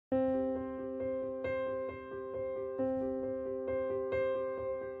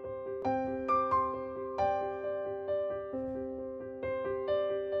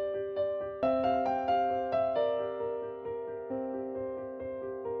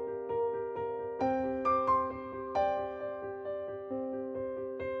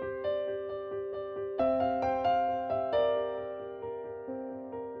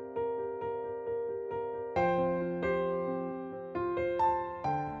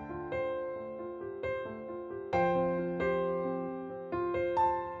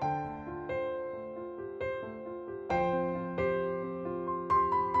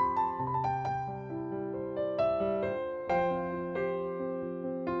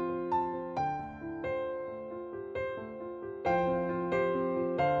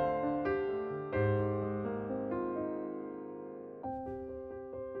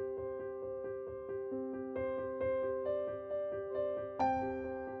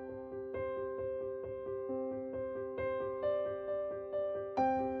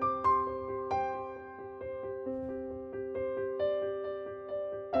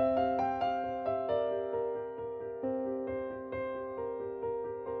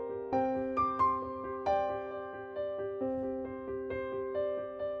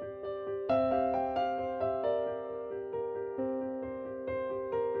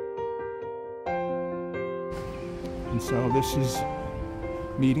And so this is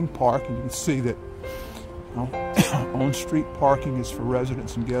Meeting Park, and you can see that on-street parking is for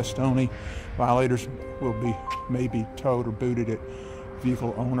residents and guests only. Violators may be towed or booted at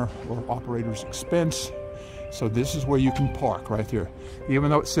vehicle owner or operator's expense. So this is where you can park right there.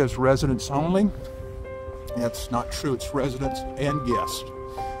 Even though it says residents only, that's not true. It's residents and guests.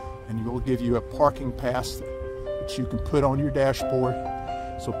 And we'll give you a parking pass that you can put on your dashboard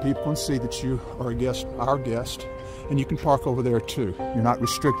so people can see that you are a guest, our guest, and you can park over there too. You're not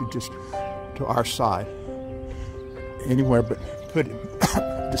restricted just to our side. Anywhere but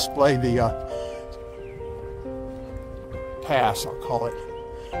display the pass, I'll call it,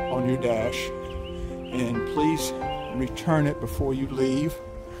 on your dash. And please return it before you leave,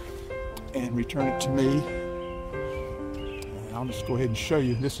 and return it to me. And I'll just go ahead and show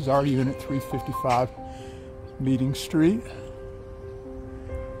you. This is our unit, 355 Meeting Street.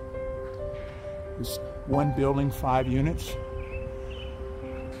 It's one building, 5 units.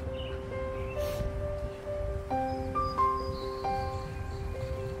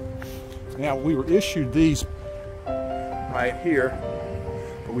 Now, we were issued these right here,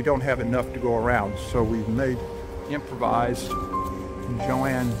 but we don't have enough to go around, so we've improvised, and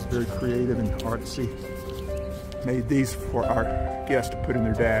Joanne is very creative and artsy, made these for our guests to put in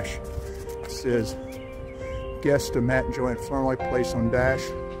their dash. It says, guests to Matt and Joanne Flournoy, place on dash,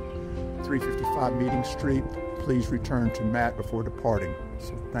 355 Meeting Street. Please return to Matt before departing.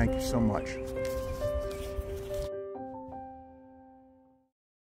 So thank you so much.